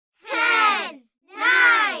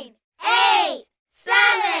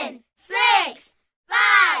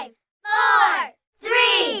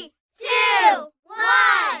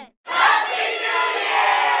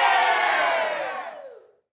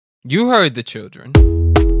You heard the children.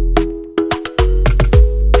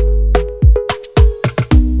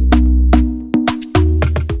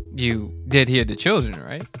 You did hear the children,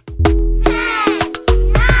 right? 10,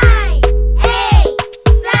 9, 8,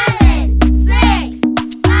 7, 6,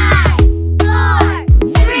 5, 4,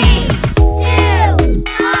 3, 2,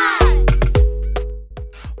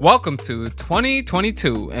 1. Welcome to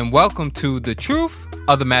 2022 and welcome to The Truth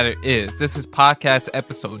of the Matter Is. This is podcast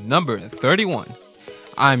episode number 31.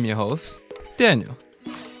 I'm your host, Daniel,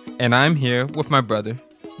 and I'm here with my brother,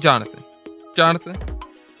 Johnathan. Johnathan,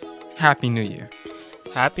 Happy New Year.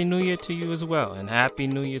 Happy New Year to you as well, and Happy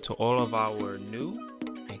New Year to all of our new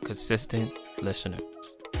and consistent listeners.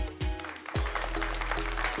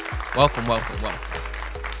 Welcome.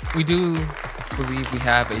 We do believe we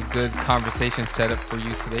have a good conversation set up for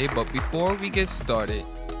you today, but before we get started,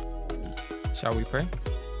 shall we pray?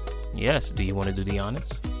 Yes, do you want to do the honors?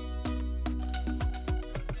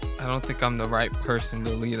 I don't think I'm the right person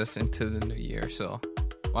to lead us into the new year, so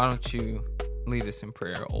why don't you lead us in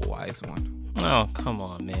prayer, O wise one? Oh, come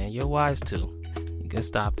on, man. You're wise too. You can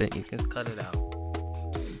stop it. You can cut it out.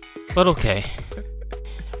 But okay.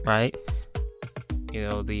 Right? You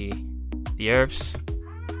know, the Earth's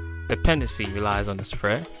dependency relies on this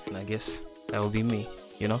prayer, and I guess that would be me,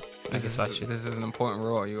 you know? This is an important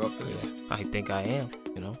role. Are you up for this? I think I am,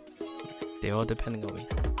 you know? They're all depending on me,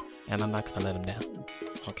 and I'm not going to let them down.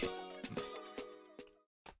 Okay.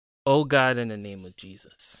 Oh God, in the name of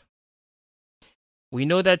Jesus, we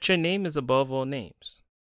know that your name is above all names.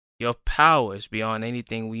 Your power is beyond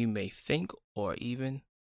anything we may think or even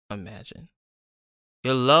imagine.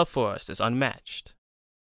 Your love for us is unmatched.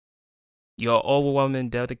 Your overwhelming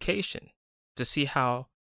dedication to see how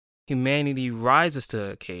humanity rises to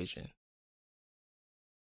the occasion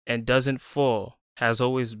and doesn't fall has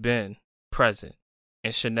always been present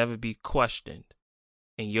and should never be questioned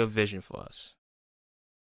in your vision for us.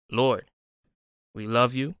 Lord, we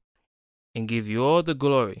love you and give you all the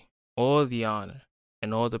glory, all the honor,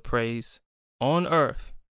 and all the praise on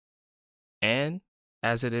earth and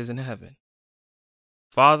as it is in heaven.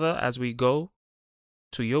 Father, as we go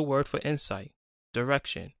to your word for insight,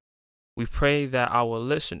 direction, we pray that our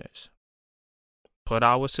listeners put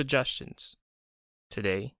our suggestions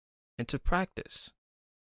today into practice.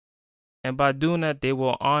 And by doing that, they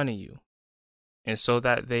will honor you, and so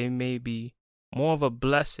that they may be more of a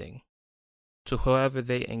blessing to whoever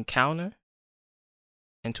they encounter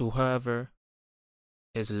and to whoever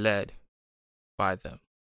is led by them.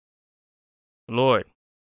 Lord,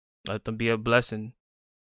 let them be a blessing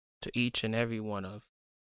to each and every one of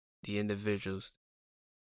the individuals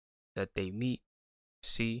that they meet,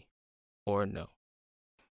 see, or know.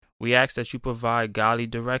 We ask that you provide godly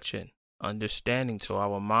direction, understanding to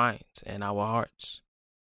our minds and our hearts.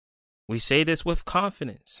 We say this with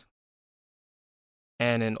confidence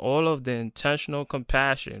and in all of the intentional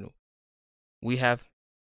compassion we have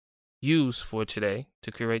used for today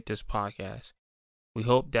to create this podcast. We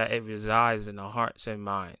hope that it resides in our hearts and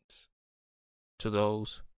minds to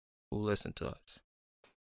those who listen to us.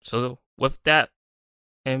 So with that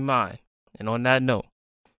in mind, and on that note,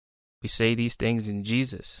 we say these things in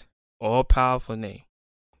Jesus' all-powerful name.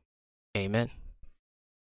 Amen.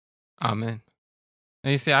 Amen.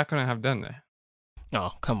 And you see, I couldn't have done that.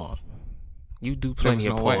 Oh, come on. You do plenty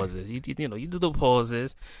of pauses. You know, you do the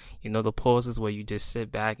pauses. You know, the pauses where you just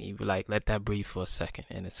sit back and you be like, let that breathe for a second,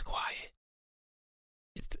 and it's quiet.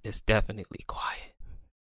 It's definitely quiet.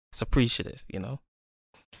 It's appreciative, you know.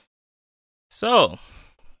 So,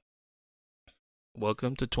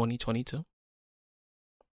 welcome to 2022.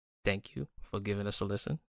 Thank you for giving us a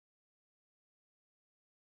listen.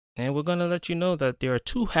 And we're going to let you know that there are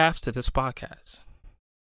two halves to this podcast,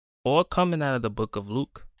 all coming out of the book of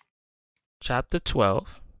Luke, chapter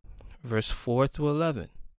 12, verse 4 through 11.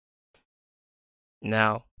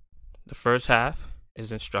 Now, the first half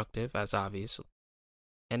is instructive, as obvious,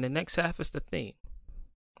 and the next half is the theme.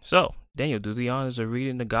 So, Daniel, do the honors of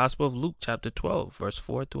reading the Gospel of Luke, chapter 12, verse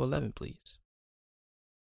 4 through 11, please.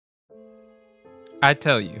 I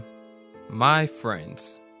tell you, my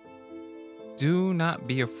friends, do not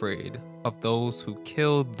be afraid of those who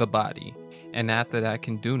kill the body, and after that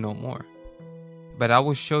can do no more. But I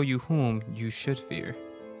will show you whom you should fear.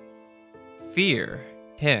 Fear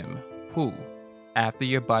him who, after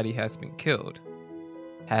your body has been killed,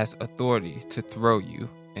 has authority to throw you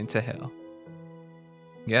into hell.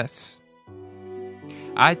 Yes,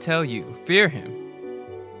 I tell you, fear him.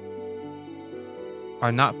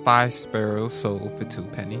 Are not 5 sparrows sold for 2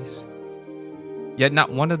 pennies? Yet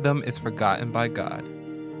not one of them is forgotten by God.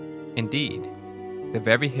 Indeed, the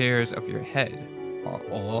very hairs of your head are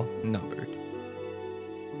all numbered.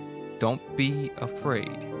 don't be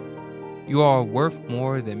afraid. You are worth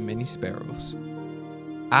more than many sparrows.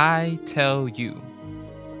 I tell you,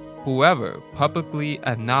 whoever publicly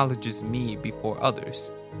acknowledges me before others,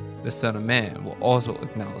 the Son of Man will also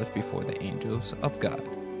acknowledge before the angels of God.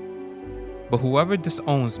 But whoever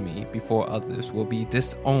disowns me before others will be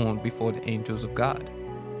disowned before the angels of God.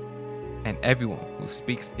 And everyone who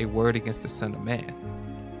speaks a word against the Son of Man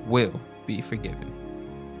will be forgiven.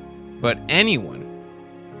 But anyone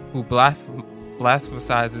who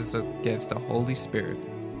blasphemes against the Holy Spirit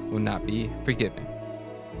will not be forgiven.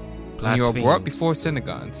 When you are brought before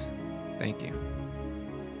synagogues,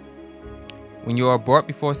 When you are brought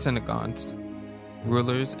before synagogues,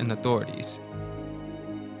 rulers, and authorities,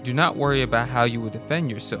 do not worry about how you will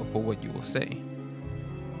defend yourself or what you will say.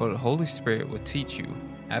 For the Holy Spirit will teach you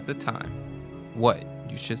at the time what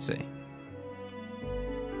you should say.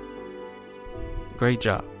 Great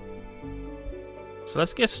job. So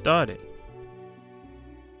let's get started.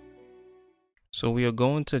 So we are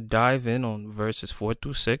going to dive in on verses 4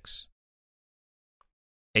 through 6,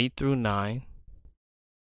 8 through 9,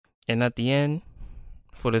 and at the end,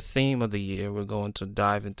 for the theme of the year, we're going to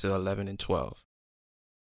dive into 11 and 12.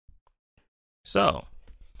 So,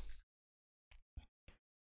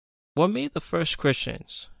 what made the first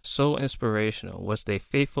Christians so inspirational was their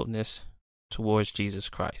faithfulness towards Jesus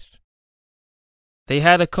Christ. They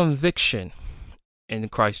had a conviction in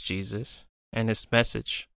Christ Jesus and his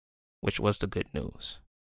message, which was the good news.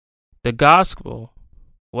 The gospel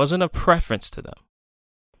wasn't a preference to them.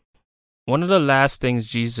 One of the last things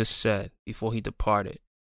Jesus said before he departed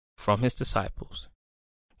from his disciples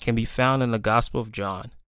can be found in the Gospel of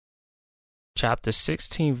John, chapter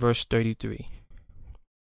 16, verse 33.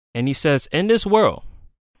 And he says, "In this world,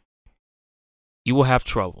 you will have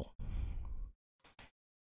trouble."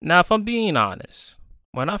 Now, if I'm being honest,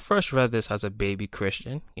 when I first read this as a baby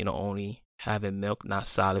Christian, only having milk, not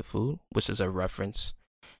solid food, which is a reference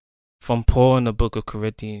from Paul in the book of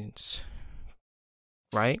Corinthians,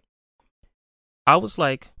 right? I was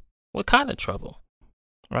like, what kind of trouble,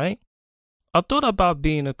 right? I thought about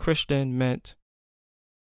being a Christian meant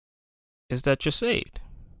is that you're saved,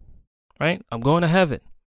 right? I'm going to heaven.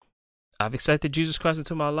 I've accepted Jesus Christ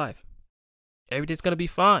into my life. Everything's going to be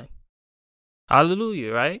fine.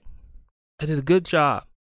 Hallelujah, right? I did a good job.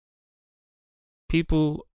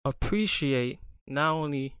 People appreciate not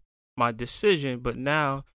only my decision, but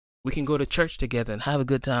now we can go to church together and have a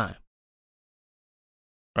good time,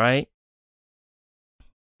 right?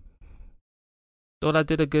 Thought I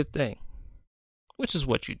did a good thing, which is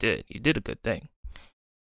what you did. You did a good thing.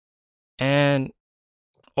 And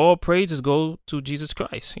all praises go to Jesus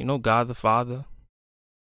Christ, God the Father.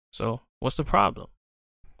 So what's the problem?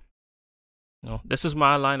 This is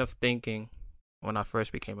my line of thinking when I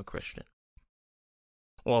first became a Christian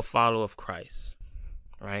or a follower of Christ,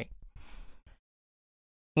 right?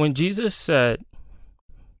 When Jesus said,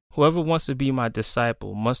 whoever wants to be my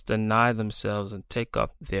disciple must deny themselves and take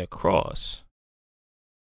up their cross,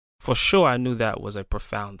 for sure I knew that was a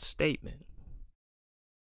profound statement.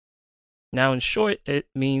 Now, in short, it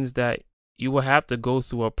means that you will have to go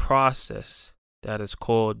through a process that is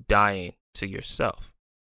called dying to yourself.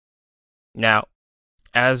 Now,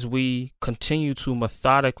 as we continue to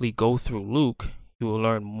methodically go through Luke, you will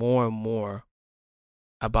learn more and more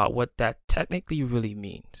about what that technically really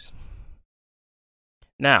means.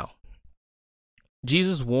 Now,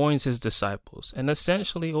 Jesus warns his disciples and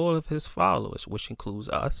essentially all of his followers, which includes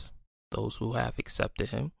us, those who have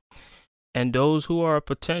accepted him, and those who are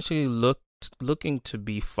potentially looking to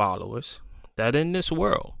be followers, that in this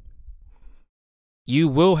world, you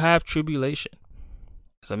will have tribulation.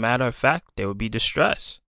 As a matter of fact, there will be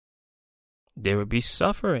distress. There will be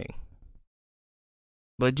suffering.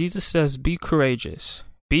 But Jesus says, be courageous,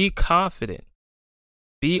 be confident,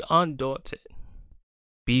 be undaunted,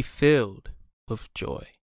 be filled with joy.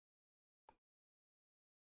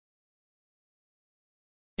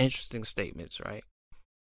 Interesting statements, right?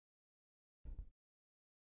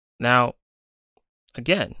 Now,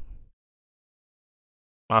 again,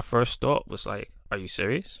 my first thought was like, are you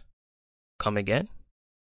serious? Come again?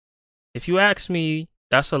 If you ask me,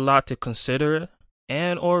 that's a lot to consider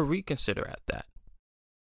and or reconsider at that.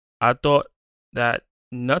 I thought that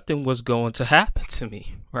nothing was going to happen to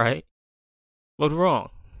me, right? But wrong.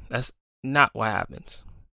 That's not what happens.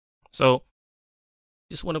 So,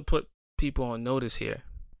 just want to put people on notice here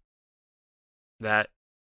that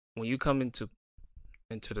when you come into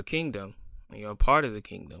the kingdom, and you're a part of the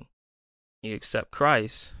kingdom, you accept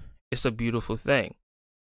Christ, it's a beautiful thing.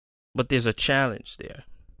 But there's a challenge there.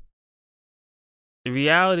 The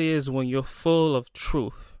reality is when you're full of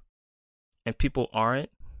truth and people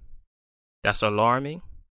aren't, That's alarming,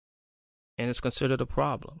 and it's considered a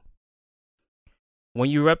problem. When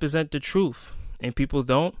you represent the truth and people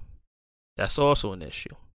don't, that's also an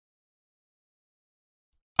issue.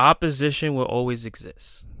 Opposition will always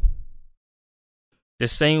exist. The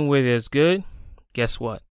same way there's good, guess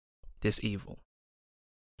what? There's evil.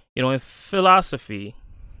 In philosophy,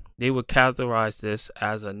 they would categorize this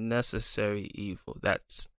as a necessary evil.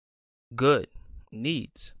 That's good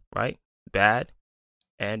needs, right? Bad,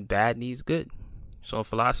 and bad needs good. So in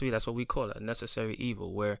philosophy, that's what we call it, a necessary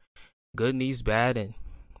evil, where good needs bad and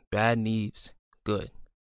bad needs good,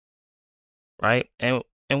 right? And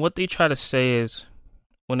what they try to say is,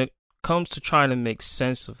 when it comes to trying to make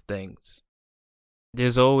sense of things,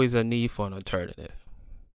 there's always a need for an alternative.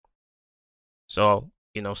 So,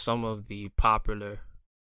 some of the popular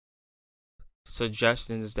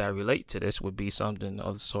suggestions that relate to this would be something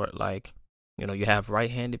of the sort like, you have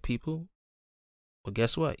right-handed people. Well,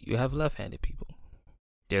 guess what? You have left-handed people.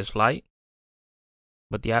 There's light,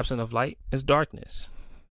 but the absence of light is darkness.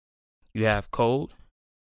 You have cold,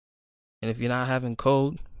 and if you're not having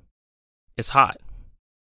cold, it's hot.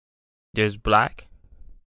 There's black,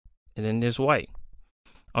 and then there's white.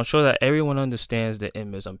 I'm sure that everyone understands the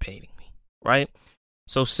image I'm painting, right?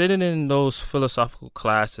 So sitting in those philosophical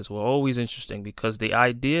classes were always interesting because the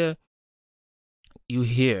idea you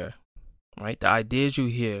hear, right? The ideas you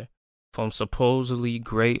hear from supposedly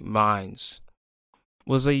great minds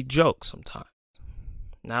was a joke sometimes.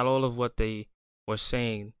 Not all of what they were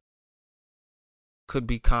saying could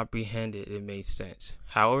be comprehended. It made sense.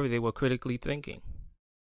 However, they were critically thinking.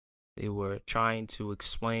 They were trying to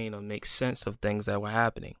explain or make sense of things that were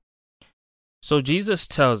happening. So Jesus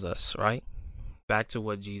tells us, right? Back to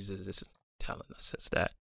what Jesus is telling us, is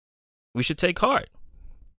that we should take heart,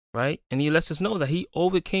 right? And he lets us know that he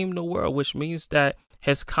overcame the world, which means that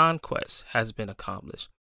his conquest has been accomplished.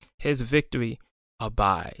 His victory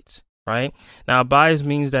abides, right? Now, abides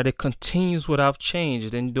means that it continues without change.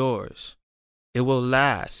 It endures. It will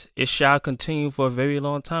last. It shall continue for a very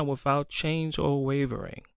long time without change or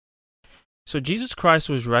wavering. So Jesus Christ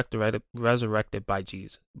was resurrected by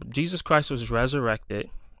Jesus. Jesus Christ was resurrected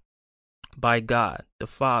by God, the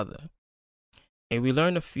Father. And we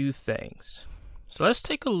learn a few things. So let's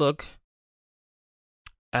take a look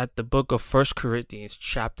at the book of 1 Corinthians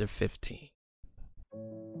chapter 15.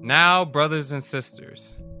 Now, brothers and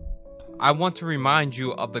sisters, I want to remind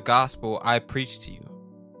you of the gospel I preached to you,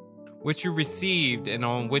 which you received and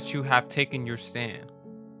on which you have taken your stand.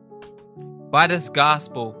 By this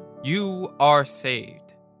gospel, you are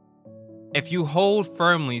saved, if you hold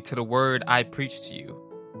firmly to the word I preached to you.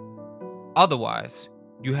 Otherwise,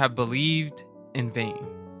 you have believed in vain.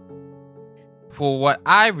 For what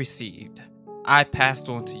I received, I passed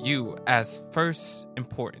on to you as first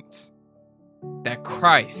importance, that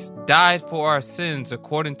Christ died for our sins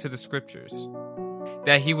according to the scriptures,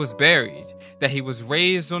 that he was buried, that he was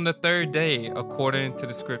raised on the third day according to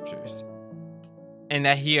the scriptures, and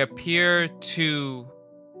that he appeared to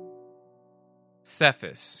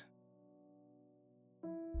Cephas,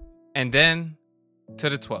 and then to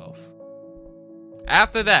the 12.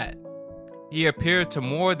 After that, he appeared to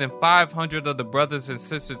more than 500 of the brothers and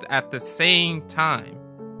sisters at the same time,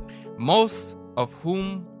 most of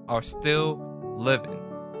whom are still living,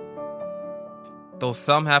 though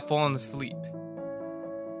some have fallen asleep.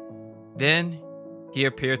 Then he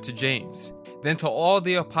appeared to James, then to all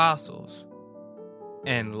the apostles,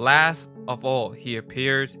 and last of all, he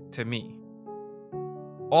appeared to me,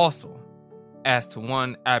 also as to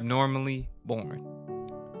one abnormally born.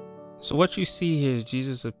 So what you see here is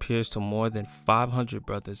Jesus appears to more than 500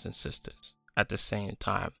 brothers and sisters at the same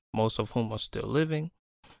time, most of whom are still living,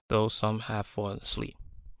 though some have fallen asleep.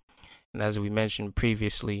 And as we mentioned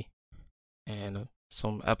previously, and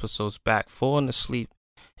some episodes back, falling asleep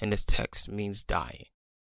in this text means dying.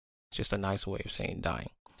 It's just a nice way of saying dying.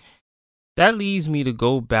 That leads me to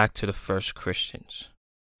go back to the first Christians,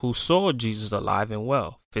 who saw Jesus alive and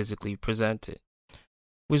well, physically presented,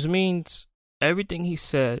 which means everything he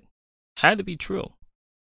said had to be true.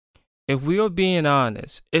 If we are being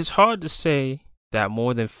honest, it's hard to say that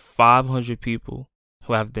more than 500 people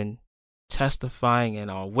who have been testifying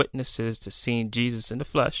and are witnesses to seeing Jesus in the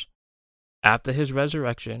flesh after his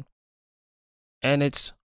resurrection, and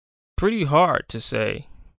it's pretty hard to say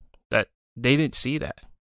that they didn't see that,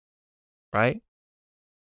 right?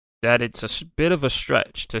 That it's a bit of a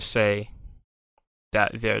stretch to say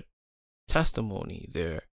that their testimony,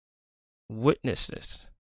 their witnesses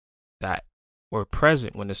that were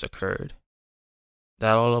present when this occurred,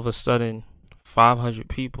 that all of a sudden 500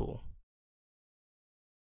 people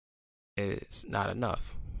is not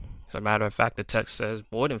enough. As a matter of fact, the text says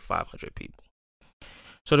more than 500 people.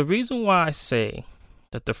 So the reason why I say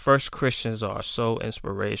that the first Christians are so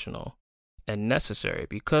inspirational and necessary,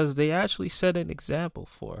 because they actually set an example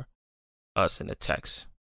for us in the text.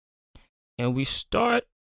 And we start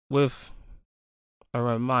with a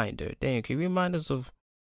reminder. Daniel, can you remind us of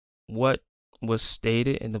what was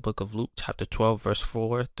stated in the book of Luke, chapter 12, verse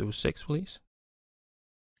 4 through 6, please?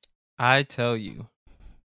 I tell you,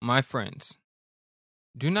 my friends,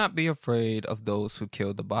 do not be afraid of those who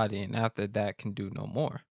kill the body and after that can do no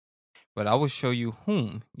more. But I will show you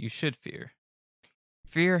whom you should fear.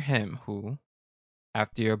 Fear him who,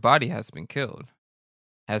 after your body has been killed,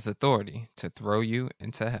 has authority to throw you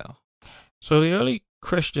into hell. So the early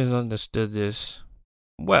Christians understood this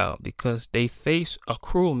well because they faced a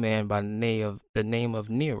cruel man by the name of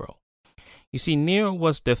Nero. You see, Nero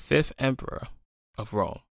was the 5th emperor of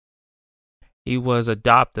Rome. He was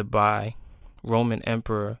adopted by Roman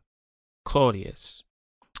Emperor Claudius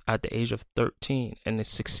at the age of 13 and it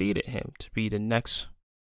succeeded him to be the next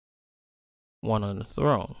one on the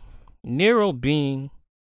throne. Nero, being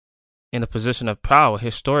in a position of power,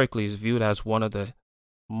 historically is viewed as one of the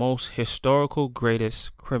most historical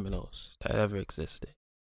greatest criminals that ever existed.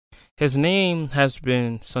 His name has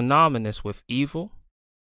been synonymous with evil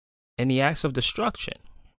and the acts of destruction.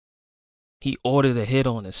 He ordered a hit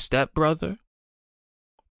on his stepbrother,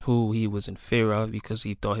 who he was in fear of because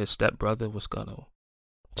he thought his stepbrother was going to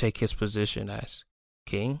take his position as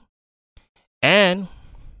king, and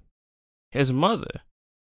his mother,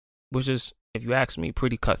 which is, if you ask me,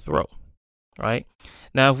 pretty cutthroat, right?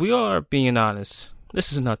 Now, if we are being honest,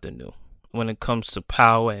 this is nothing new when it comes to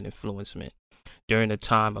power and influencement during the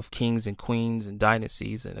time of kings and queens and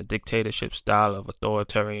dynasties and a dictatorship style of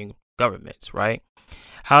authoritarian governments, right?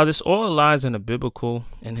 How this all lies in a biblical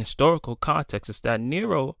and historical context is that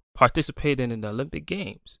Nero participated in the Olympic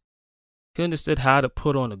Games. He understood how to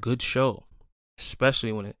put on a good show,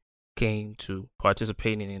 especially when it came to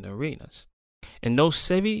participating in arenas. In those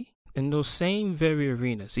same very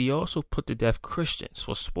arenas, he also put to death Christians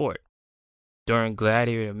for sport. During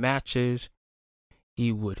gladiator matches,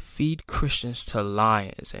 he would feed Christians to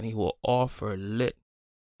lions, and he will often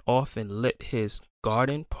lit his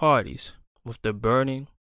garden parties with the burning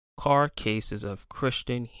carcasses of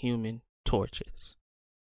Christian human torches.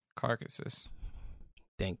 Carcasses.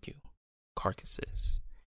 Thank you. Carcasses.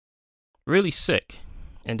 Really sick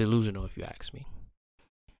and delusional, if you ask me.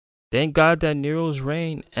 Thank God that Nero's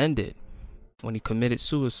reign ended when he committed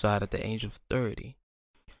suicide at the age of 30.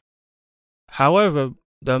 However,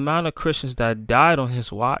 the amount of Christians that died on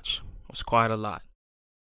his watch was quite a lot.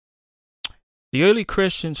 The early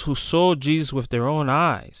Christians who saw Jesus with their own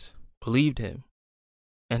eyes believed him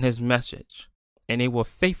and his message, and they were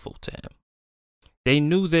faithful to him. They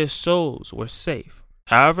knew their souls were safe.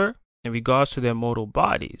 However, in regards to their mortal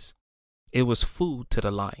bodies, it was food to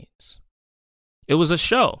the lions. It was a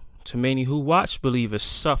show to many who watched believers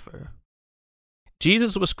suffer.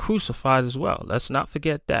 Jesus was crucified as well. Let's not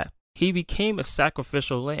forget that. He became a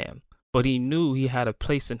sacrificial lamb, but he knew he had a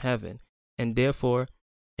place in heaven and therefore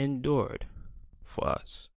endured for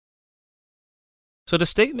us. So the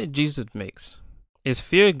statement Jesus makes is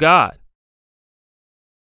fear God,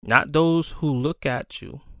 not those who look at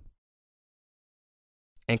you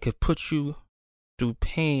and could put you through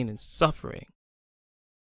pain and suffering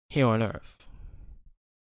here on earth.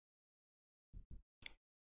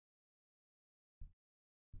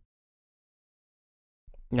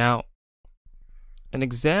 Now, an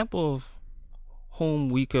example of whom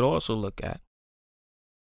we could also look at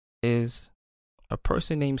is a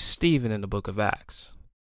person named Stephen in the book of Acts,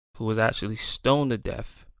 who was actually stoned to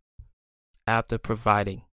death after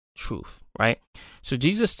providing truth, right? So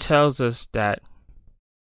Jesus tells us that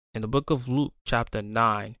in the book of Luke, chapter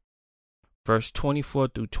 9, verse 24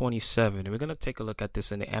 through 27, and we're going to take a look at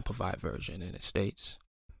this in the Amplified version, and it states,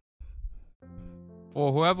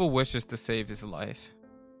 For whoever wishes to save his life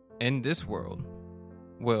in this world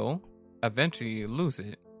will eventually lose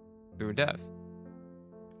it through death.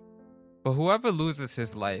 But whoever loses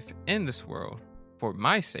his life in this world for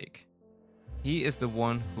my sake, he is the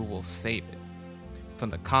one who will save it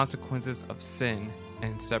from the consequences of sin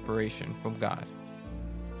and separation from God.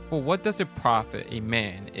 For what does it profit a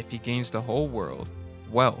man if he gains the whole world,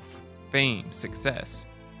 wealth, fame, success,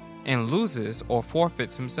 and loses or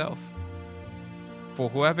forfeits himself? For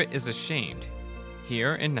whoever is ashamed,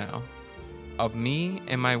 here and now, of me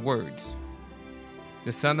and my words,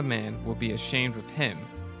 the Son of Man will be ashamed of him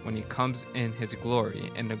when he comes in his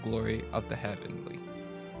glory and the glory of the heavenly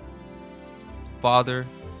Father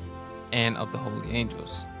and of the holy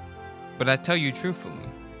angels. But I tell you truthfully,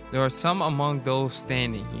 There are some among those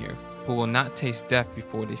standing here who will not taste death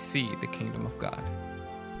before they see the kingdom of God.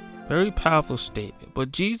 Very powerful statement.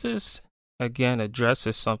 But Jesus, again,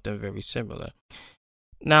 addresses something very similar.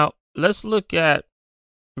 Now, let's look at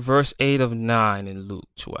verse 8 of 9 in Luke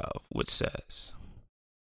 12, which says,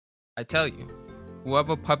 I tell you,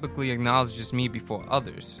 whoever publicly acknowledges me before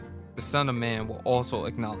others, the Son of Man will also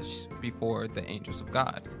acknowledge before the angels of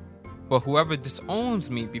God. But whoever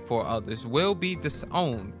disowns me before others will be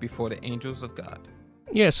disowned before the angels of God.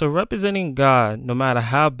 Yeah, so representing God, no matter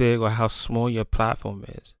how big or how small your platform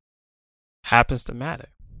is, happens to matter.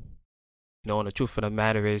 And the truth of the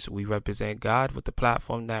matter is we represent God with the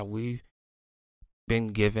platform that we've been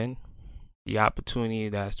given, the opportunity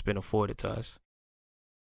that's been afforded to us.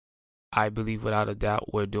 I believe without a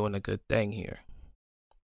doubt we're doing a good thing here.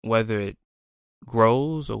 Whether it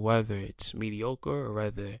grows or whether it's mediocre or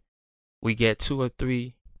whether we get 2 or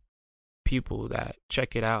 3 people that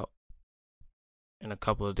check it out in a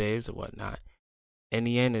couple of days or whatnot, in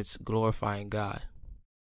the end it's glorifying God.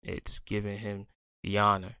 It's giving him the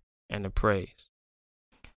honor and the praise.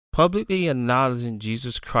 Publicly acknowledging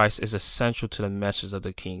Jesus Christ is essential to the message of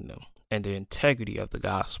the kingdom and the integrity of the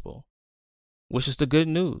gospel, which is the good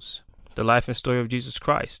news. The life and story of Jesus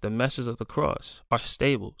Christ, the message of the cross, are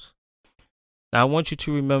stables. Now I want you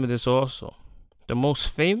to remember this also. The most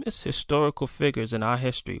famous historical figures in our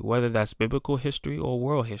history, whether that's biblical history or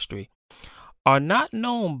world history, are not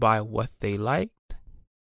known by what they liked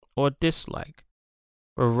or disliked,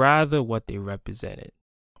 but rather what they represented.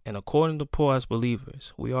 And according to Paul, as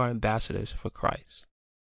believers, we are ambassadors for Christ.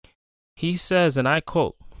 He says, and I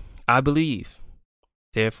quote, I believe,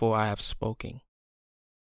 therefore I have spoken.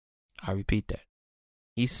 I repeat that.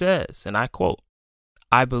 He says, and I quote,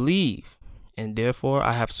 I believe, and therefore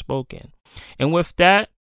I have spoken. And with that,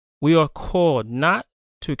 we are called not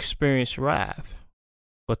to experience wrath,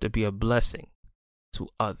 but to be a blessing to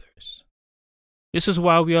others. This is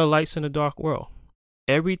why we are lights in a dark world.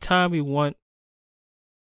 Every time we want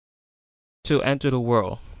to enter the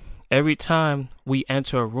world, every time we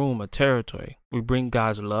enter a room, a territory, we bring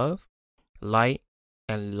God's love, light,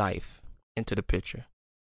 and life into the picture.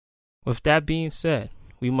 With that being said,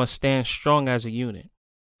 we must stand strong as a unit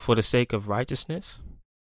for the sake of righteousness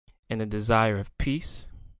and the desire of peace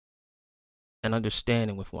and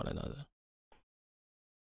understanding with one another.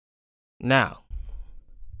 Now,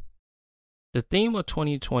 the theme of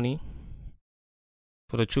 2020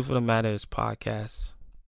 for the Truth of the Matter is podcast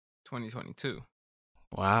 2022.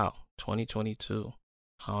 Wow, 2022.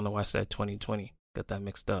 I don't know why I said 2020. Got that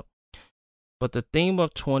mixed up. But the theme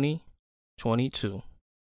of 2022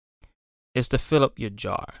 is to fill up your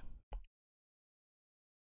jar.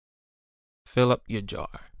 Fill up your jar.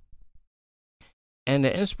 And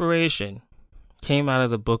the inspiration came out of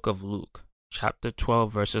the book of Luke, chapter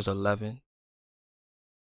 12, verses 11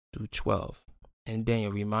 through 12. And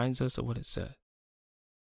Daniel reminds us of what it said.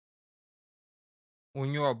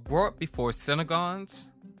 When you are brought before synagogues,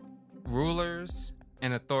 rulers,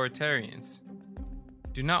 and authoritarians,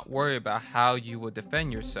 do not worry about how you will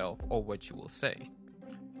defend yourself or what you will say.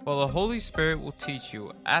 For the Holy Spirit will teach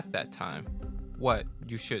you at that time what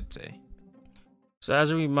you should say. So as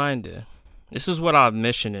a reminder, this is what our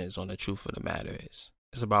mission is on the Truth of the Matter is.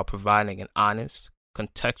 It's about providing an honest,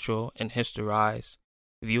 contextual, and historicized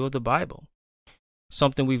view of the Bible.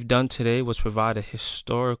 Something we've done today was provide a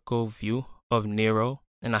historical view of Nero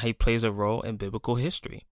and how he plays a role in biblical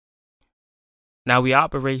history. Now we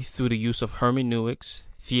operate through the use of hermeneutics,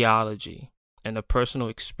 theology, and the personal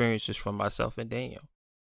experiences from myself and Daniel.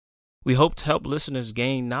 We hope to help listeners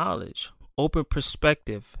gain knowledge, open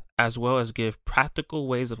perspective, as well as give practical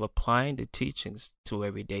ways of applying the teachings to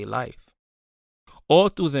everyday life, all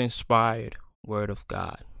through the inspired Word of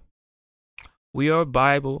God. We are a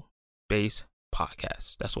Bible-based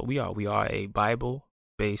podcast. That's what we are. We are a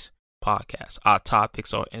Bible-based podcast. Our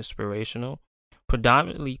topics are inspirational,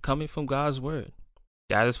 predominantly coming from God's Word.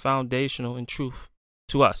 That is foundational in truth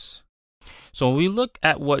to us. So when we look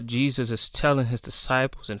at what Jesus is telling his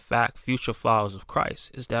disciples, in fact, future followers of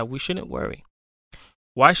Christ, is that we shouldn't worry.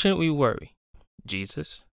 Why shouldn't we worry?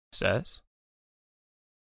 Jesus says,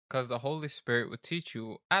 because the Holy Spirit will teach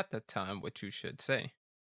you at that time what you should say.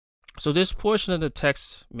 So this portion of the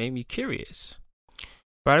text made me curious.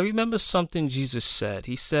 But I remember something Jesus said.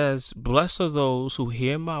 He says, blessed are those who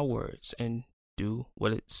hear my words and do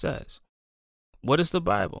what it says. What is the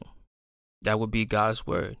Bible? That would be God's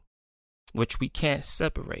word, which we can't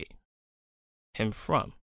separate him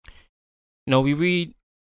from. We read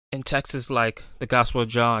in texts like the Gospel of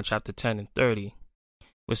John, chapter 10 and 30,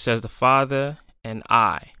 which says the Father and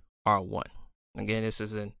I are one. Again, this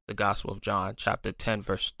is in the Gospel of John, chapter 10,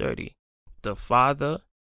 verse 30. The Father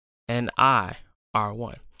and I are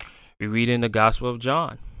one. We read in the Gospel of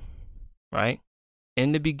John, right?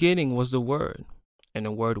 In the beginning was the Word, and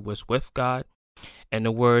the Word was with God, and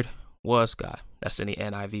the Word was God. That's in the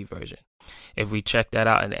NIV version. If we check that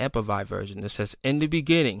out in the Amplified version, it says, in the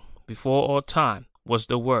beginning, before all time, was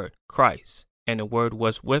the Word, Christ, and the Word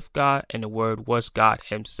was with God, and the Word was God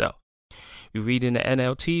himself. We read in the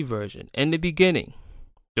NLT version, in the beginning,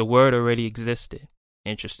 the Word already existed.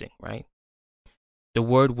 Interesting, right? The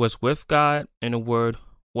Word was with God, and the Word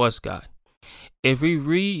was God. If we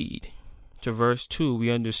read to verse 2,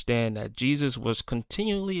 we understand that Jesus was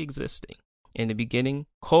continually existing in the beginning,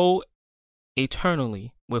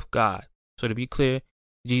 co-eternally with God. So to be clear,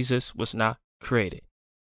 Jesus was not created.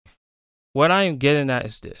 What I am getting at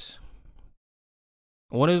is this.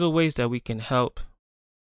 One of the ways that we can help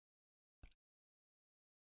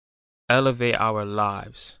elevate our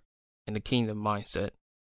lives in the kingdom mindset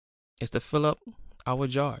is to fill up our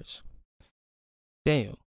jars.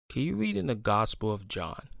 Daniel, can you read in the Gospel of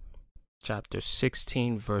John, chapter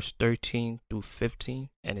 16, verse 13 through 15,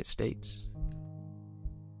 and it states,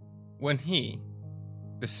 When he,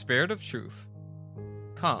 the Spirit of truth,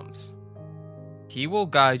 comes, he will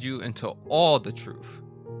guide you into all the truth.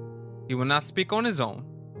 He will not speak on his own.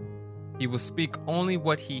 He will speak only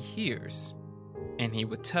what he hears, and he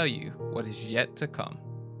will tell you what is yet to come.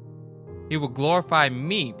 He will glorify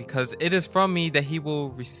me, because it is from me that he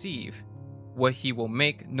will receive what he will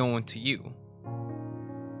make known to you.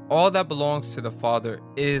 All that belongs to the Father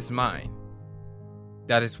is mine.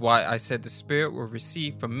 That is why I said the Spirit will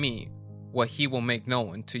receive from me what he will make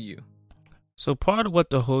known to you. So part of what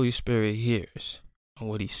the Holy Spirit hears and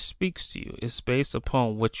what he speaks to you is based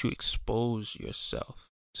upon what you expose yourself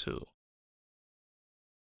to.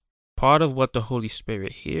 Part of what the Holy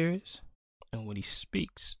Spirit hears and what he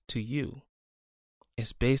speaks to you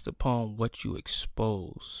is based upon what you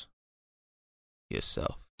expose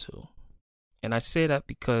yourself to. And I say that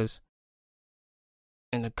because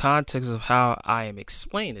in the context of how I am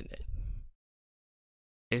explaining it,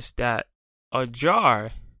 it's that a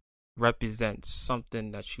jar represents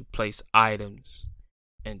something that you place items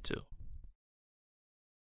into.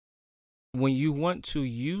 When you want to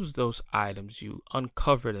use those items, you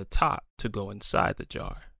uncover the top to go inside the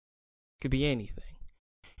jar. It could be anything.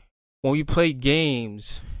 When we play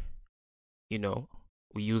games, we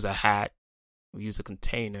use a hat, we use a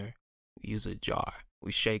container, we use a jar.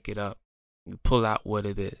 We shake it up, we pull out what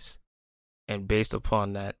it is. And based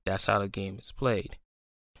upon that, that's how the game is played.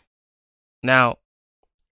 Now,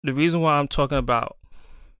 the reason why I'm talking about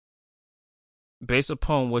based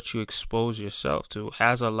upon what you expose yourself to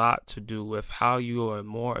has a lot to do with how you are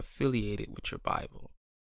more affiliated with your Bible.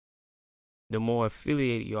 The more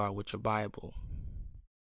affiliated you are with your Bible,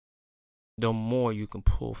 the more you can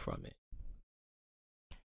pull from it.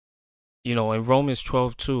 In Romans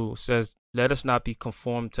 12:2 says, let us not be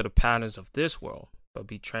conformed to the patterns of this world, but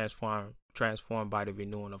be transformed by the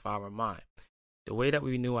renewing of our mind. The way that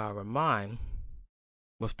we renew our mind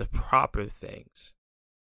with the proper things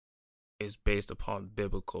is based upon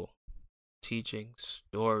biblical teaching,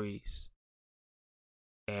 stories,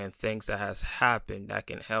 and things that has happened that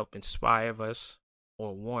can help inspire us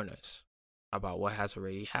or warn us about what has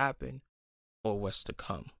already happened or what's to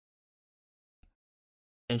come.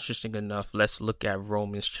 Interesting enough, let's look at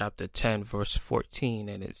Romans chapter 10, verse 14,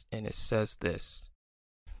 and it says this.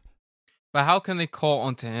 But how can they call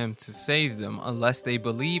unto him to save them unless they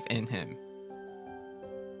believe in him?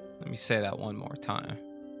 Let me say that one more time.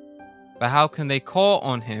 But how can they call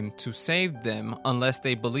on him to save them unless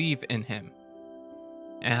they believe in him?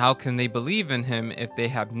 And how can they believe in him if they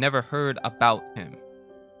have never heard about him?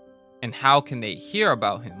 And how can they hear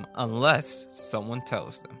about him unless someone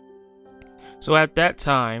tells them? So at that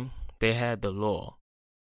time, they had the law.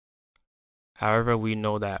 However, we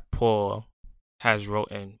know that Paul has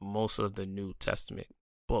written most of the New Testament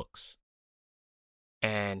books.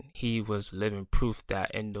 And he was living proof that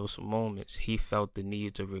in those moments, he felt the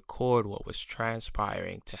need to record what was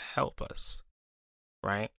transpiring to help us,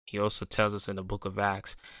 right? He also tells us in the book of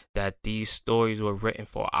Acts that these stories were written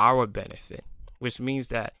for our benefit, which means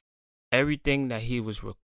that everything that he was,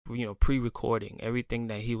 pre-recording, everything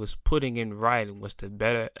that he was putting in writing was to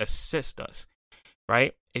better assist us,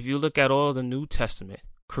 right? If you look at all the New Testament,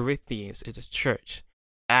 Corinthians is a church.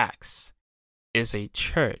 Acts is a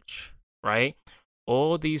church, right?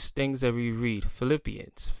 All these things that we read, Philippi,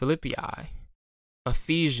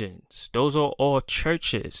 Ephesians, those are all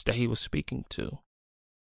churches that he was speaking to.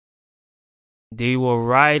 They were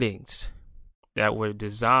writings that were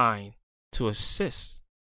designed to assist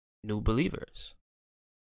new believers.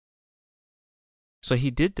 So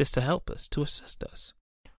he did this to help us, to assist us.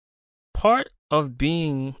 Part of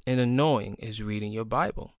being in the knowing is reading your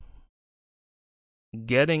Bible,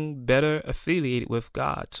 getting better affiliated with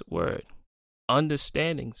God's word,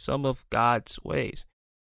 understanding some of God's ways.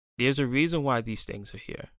 There's a reason why these things are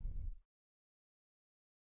here.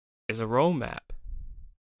 There's a roadmap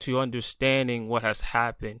to understanding what has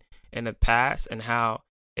happened in the past and how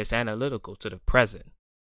it's analytical to the present.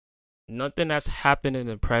 Nothing that's happened in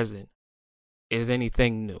the present is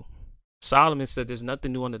anything new. Solomon said there's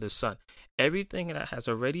nothing new under the sun. Everything that has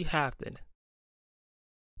already happened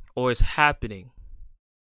or is happening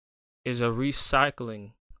is a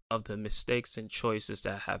recycling of the mistakes and choices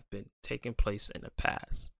that have been taking place in the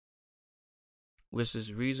past. Which is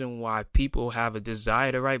the reason why people have a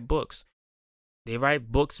desire to write books. They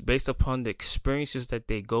write books based upon the experiences that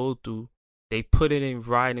they go through. They put it in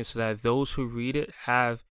writing so that those who read it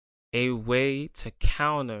have a way to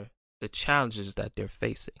counter the challenges that they're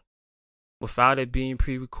facing. Without it being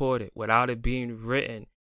pre-recorded, without it being written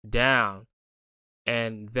down,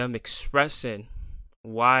 and them expressing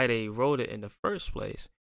why they wrote it in the first place,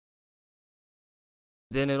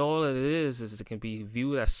 then all it is it can be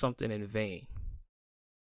viewed as something in vain.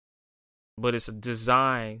 But it's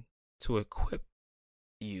designed to equip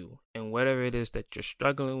you in whatever it is that you're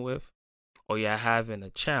struggling with or you're having a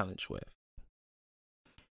challenge with.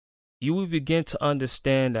 You will begin to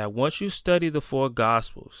understand that once you study the four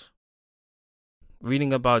Gospels,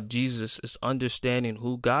 reading about Jesus is understanding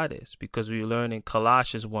who God is, because we learn in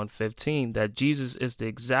Colossians 1:15 that Jesus is the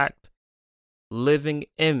exact living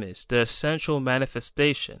image, the essential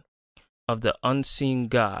manifestation of the unseen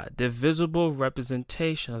God, the visible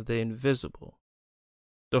representation of the invisible,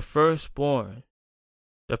 the firstborn,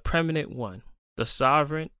 the preeminent one, the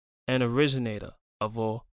sovereign and originator of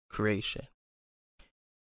all creation.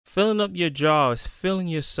 Filling up your jar is filling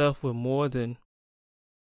yourself with more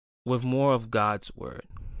of God's word.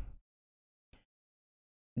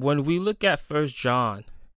 When we look at 1 John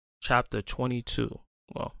chapter 22,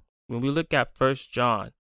 when we look at 1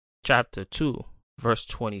 John chapter 2, verse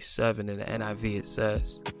 27 in the NIV, it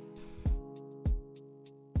says,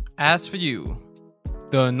 As for you,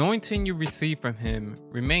 the anointing you receive from him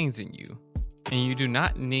remains in you, and you do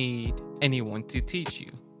not need anyone to teach you.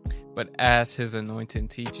 But as his anointing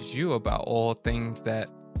teaches you about all things,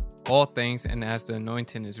 and as the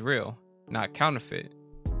anointing is real, not counterfeit,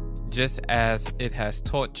 just as it has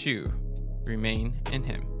taught you, remain in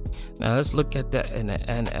him. Now let's look at that in the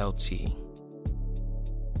NLT.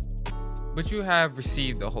 But you have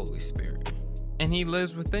received the Holy Spirit, and he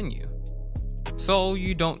lives within you. So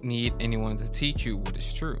you don't need anyone to teach you what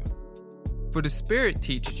is true. For the Spirit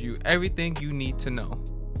teaches you everything you need to know,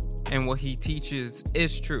 and what he teaches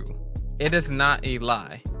is true. It is not a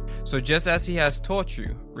lie. So just as he has taught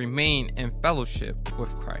you, remain in fellowship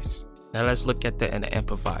with Christ. Now let's look at that in the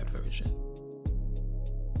Amplified version.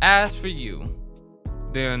 As for you,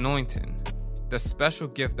 the anointing, the special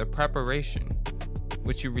gift of preparation,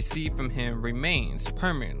 which you receive from him remains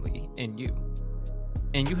permanently in you.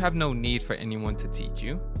 And you have no need for anyone to teach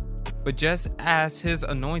you. But just as his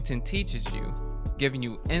anointing teaches you, giving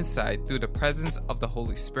you insight through the presence of the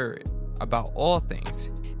Holy Spirit about all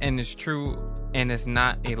things, and is true and is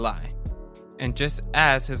not a lie. And just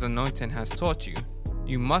as his anointing has taught you,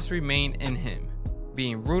 you must remain in him,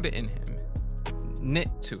 being rooted in him, knit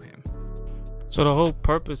to him. So the whole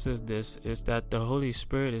purpose of this is that the Holy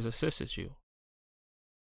Spirit is assisting you.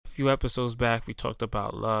 A few episodes back, we talked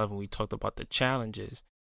about love and we talked about the challenges.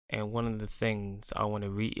 And one of the things I want to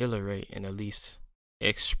reiterate and at least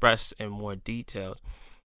express in more detail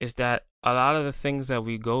is that a lot of the things that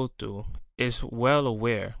we go through is well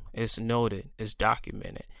aware, it's noted, it's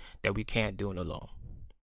documented that we can't do it alone.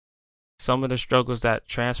 Some of the struggles that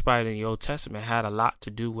transpired in the Old Testament had a lot to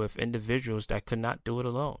do with individuals that could not do it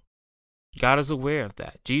alone. God is aware of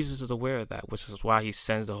that. Jesus is aware of that, which is why he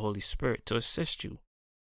sends the Holy Spirit to assist you.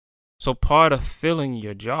 So part of filling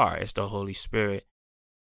your jar is the Holy Spirit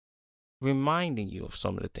reminding you of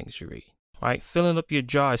some of the things you read, right? Filling up your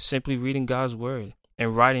jar is simply reading God's word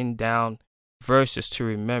and writing down verses to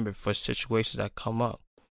remember for situations that come up.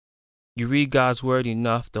 You read God's word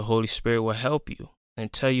enough, the Holy Spirit will help you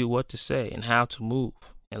and tell you what to say and how to move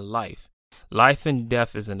in life. Life and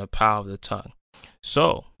death is in the power of the tongue.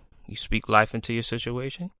 So, you speak life into your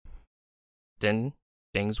situation, then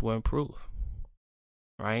things will improve,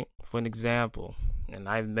 right? For an example, and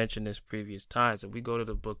I've mentioned this previous times, if we go to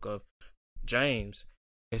the book of James,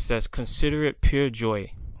 it says, consider it pure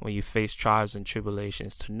joy when you face trials and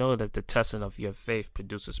tribulations, to know that the testing of your faith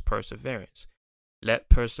produces perseverance. Let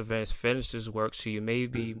perseverance finish his work, so you may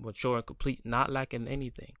be mature and complete, not lacking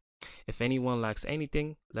anything. If anyone lacks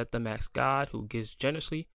anything, let them ask God, who gives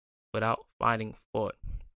generously without finding fault.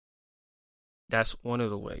 That's one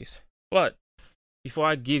of the ways. But before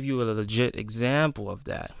I give you a legit example of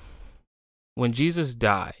that, when Jesus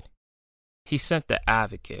died, he sent the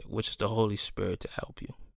advocate, which is the Holy Spirit, to help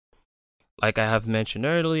you. Like I have mentioned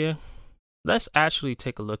earlier, let's actually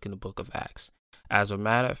take a look in the book of Acts. As a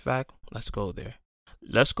matter of fact, let's go there.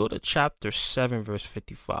 Let's go to chapter 7, verse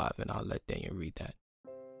 55, and I'll let Daniel read that.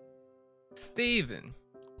 Stephen,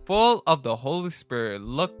 full of the Holy Spirit,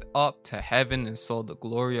 looked up to heaven and saw the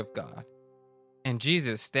glory of God, and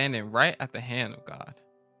Jesus standing right at the hand of God,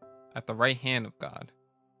 at the right hand of God.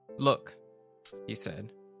 Look, he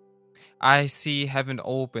said, I see heaven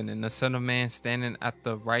open and the Son of Man standing at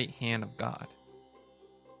the right hand of God.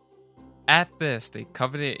 At this, they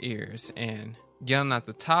covered their ears and, yelling at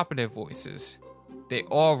the top of their voices, they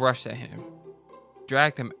all rushed at him,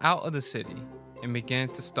 dragged him out of the city, and began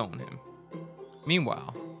to stone him.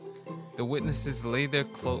 Meanwhile, the witnesses laid their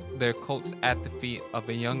coats at the feet of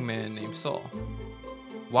a young man named Saul.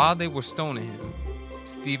 While they were stoning him,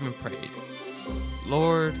 Stephen prayed,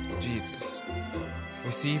 Lord Jesus,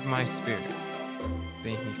 receive my spirit.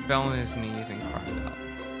 Then he fell on his knees and cried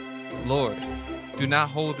out, Lord, do not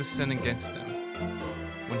hold this sin against them.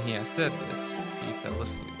 When he had said this, he fell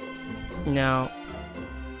asleep. Now,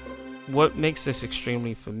 what makes this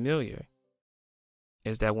extremely familiar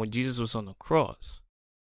is that when Jesus was on the cross,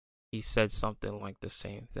 he said something like the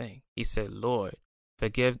same thing. He said, Lord,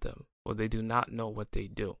 forgive them, for they do not know what they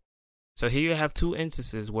do. So here you have two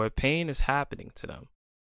instances where pain is happening to them,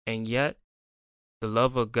 and yet the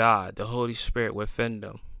love of God, the Holy Spirit within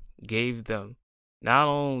them, gave them not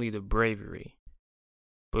only the bravery,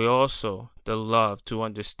 but also the love to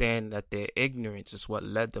understand that their ignorance is what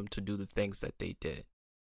led them to do the things that they did.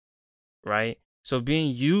 Right? So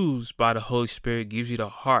being used by the Holy Spirit gives you the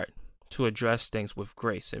heart to address things with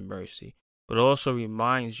grace and mercy, but also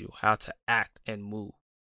reminds you how to act and move.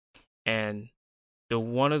 And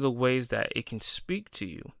one of the ways that it can speak to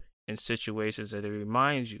you in situations that it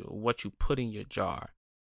reminds you of what you put in your jar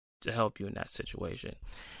to help you in that situation.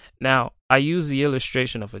 Now, I use the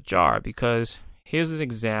illustration of a jar because here's an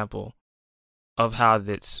example of how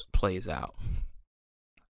this plays out.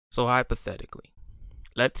 So hypothetically,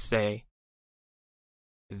 let's say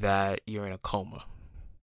that you're in a coma.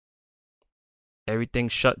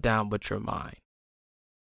 Everything's shut down but your mind.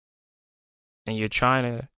 And you're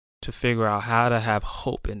trying to figure out how to have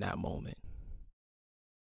hope in that moment.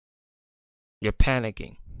 You're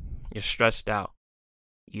panicking. You're stressed out.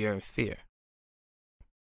 You're in fear.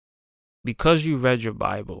 Because you read your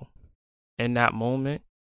Bible, in that moment,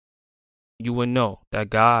 you will know that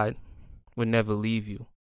God will never leave you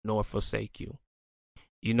nor forsake you.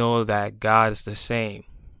 You know that God is the same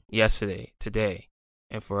yesterday, today,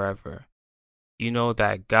 and forever. You know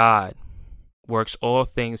that God works all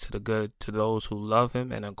things to the good to those who love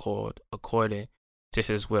him and according to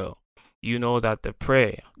his will. You know that the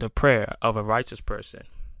prayer of a righteous person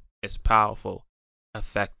is powerful,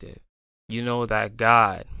 effective. You know that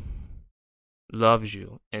God loves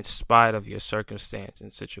you in spite of your circumstance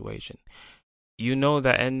and situation. You know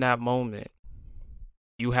that in that moment,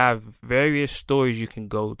 you have various stories you can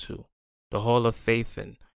go to. The Hall of Faith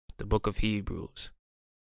in the book of Hebrews.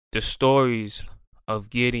 The stories of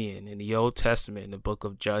Gideon in the Old Testament in the book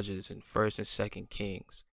of Judges and 1st and 2nd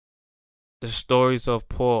Kings. The stories of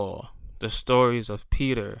Paul. The stories of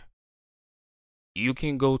Peter. You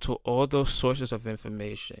can go to all those sources of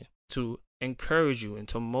information to encourage you and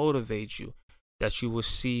to motivate you that you will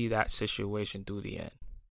see that situation through the end.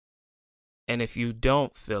 And if you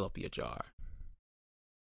don't fill up your jar,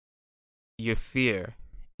 your fear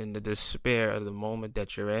and the despair of the moment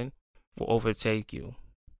that you're in will overtake you.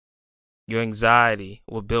 Your anxiety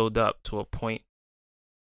will build up to a point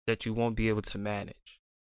that you won't be able to manage.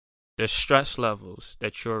 The stress levels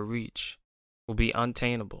that you'll reach will be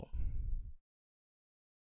untainable.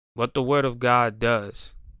 What the Word of God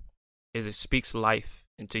does is it speaks life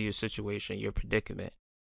into your situation, your predicament,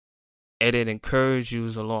 and it encourages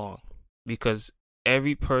you along, because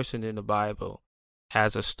every person in the Bible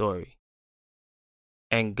has a story,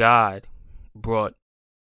 and God brought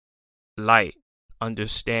light,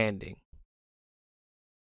 understanding,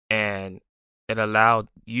 and it allowed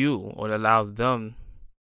them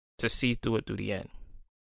to see through it through the end.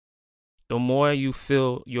 The more you're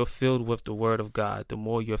filled with the Word of God, the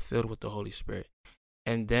more you're filled with the Holy Spirit.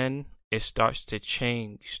 And then it starts to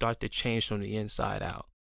change. You start to change from the inside out.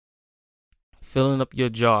 Filling up your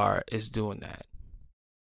jar is doing that.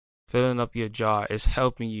 Filling up your jar is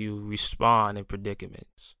helping you respond in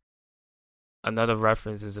predicaments. Another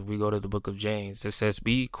reference is if we go to the book of James, it says,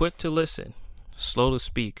 be quick to listen, slow to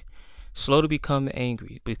speak, slow to become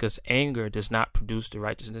angry, because anger does not produce the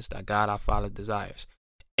righteousness that God our Father desires.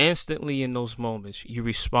 Instantly in those moments, you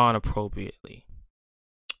respond appropriately.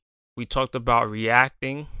 We talked about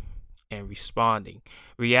reacting and responding.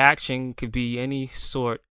 Reaction could be any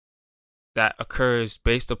sort that occurs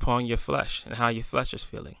based upon your flesh and how your flesh is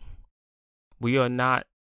feeling. We are not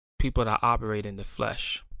people that operate in the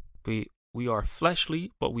flesh. We are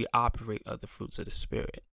fleshly, but we operate of the fruits of the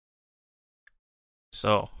Spirit.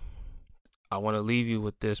 So, I want to leave you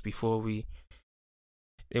with this before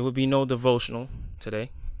there will be no devotional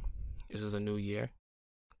today. This is a new year.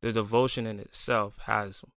 The devotion in itself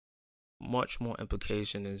has much more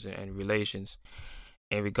implications and relations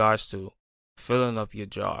in regards to filling up your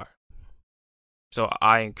jar. So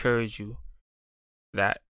I encourage you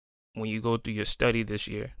that when you go through your study this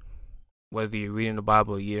year, whether you're reading the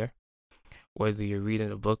Bible a year, whether you're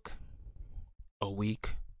reading a book a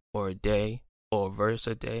week or a day or a verse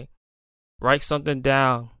a day, write something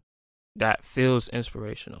down that feels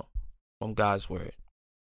inspirational from God's word.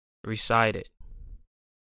 Recite it.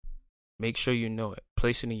 Make sure you know it.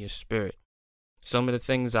 Place it in your spirit. Some of the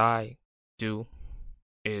things I do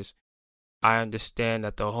is I understand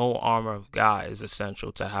that the whole armor of God is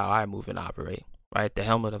essential to how I move and operate. Right? The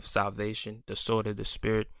helmet of salvation, the sword of the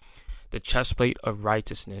Spirit, the chestplate of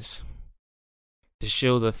righteousness, the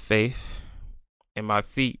shield of faith, and my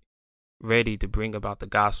feet ready to bring about the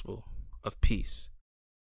gospel of peace.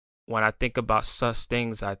 When I think about such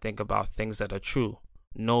things, I think about things that are true,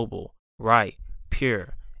 noble, right,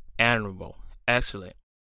 pure, admirable, excellent,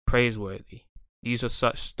 praiseworthy. These are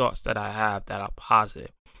such thoughts that I have that are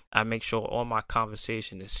positive. I make sure all my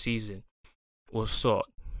conversation is seasoned with salt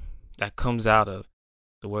that comes out of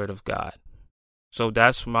the Word of God. So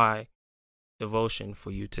that's my devotion for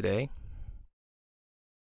you today.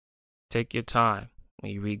 Take your time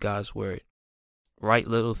when you read God's Word. Write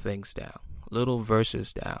little things down, little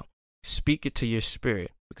verses down. Speak it to your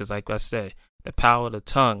spirit, because like I said, the power of the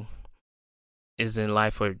tongue is in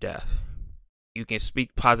life or death. You can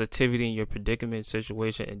speak positivity in your predicament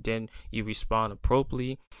situation and then you respond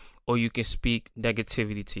appropriately, or you can speak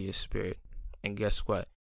negativity to your spirit. And guess what?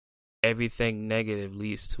 Everything negative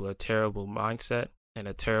leads to a terrible mindset, and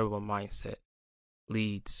a terrible mindset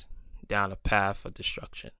leads down a path of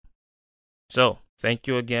destruction. So, thank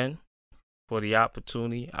you again for the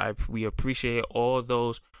opportunity. We appreciate all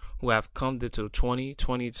those who have come into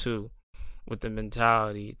 2022 with the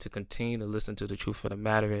mentality to continue to listen to the truth of the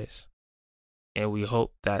matter is. And we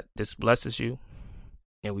hope that this blesses you,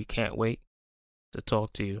 and we can't wait to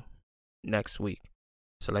talk to you next week.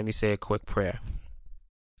 So let me say a quick prayer.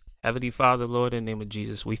 Heavenly Father, Lord, in the name of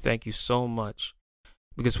Jesus, we thank you so much,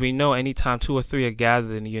 because we know anytime 2 or 3 are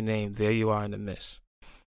gathered in your name, there you are in the midst.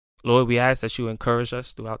 Lord, we ask that you encourage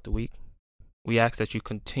us throughout the week. We ask that you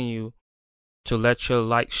continue to let your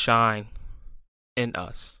light shine in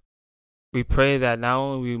us. We pray that not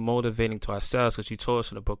only are we motivating to ourselves, because you told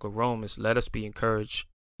us in the book of Romans, let us be encouraged,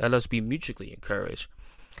 let us be mutually encouraged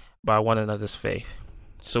by one another's faith.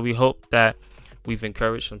 So we hope that we've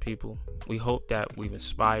encouraged some people. We hope that we've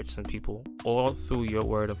inspired some people all through your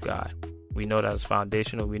word of God. We know that's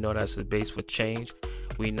foundational. We know that's the base for change.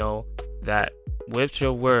 We know that with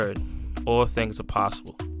your word, all things are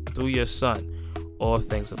possible. Through your son, all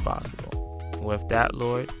things are possible. With that,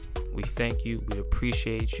 Lord, we thank you. We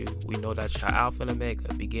appreciate you. We know that you're Alpha and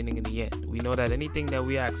Omega, beginning and the end. We know that anything that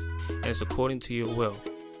we ask and it's according to your will,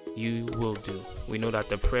 you will do. We know that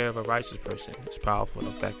the prayer of a righteous person is powerful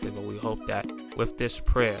and effective, and we hope that with this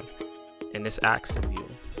prayer and this acts of you,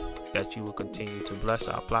 that you will continue to bless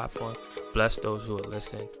our platform, bless those who are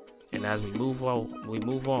listening. And as we move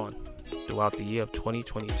on throughout the year of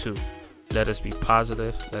 2022, let us be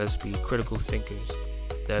positive, let us be critical thinkers,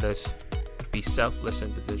 let us be selfless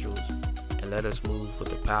individuals, and let us move with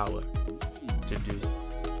the power to do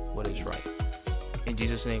what is right. In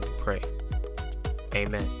Jesus' name we pray.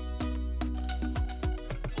 Amen.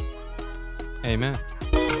 Amen.